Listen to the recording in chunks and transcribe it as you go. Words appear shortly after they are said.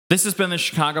This has been the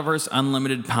Chicagoverse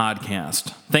Unlimited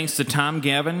podcast. Thanks to Tom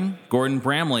Gavin, Gordon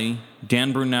Bramley,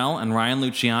 Dan Brunel, and Ryan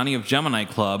Luciani of Gemini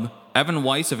Club, Evan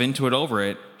Weiss of Into It Over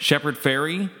It, Shepard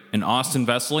Ferry, and Austin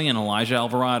Vesely and Elijah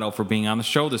Alvarado for being on the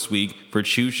show this week for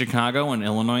Choose Chicago and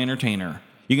Illinois Entertainer.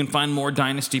 You can find more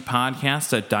Dynasty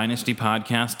podcasts at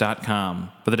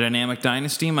dynastypodcast.com. For the Dynamic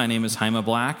Dynasty, my name is Jaime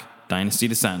Black. Dynasty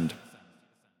Descend.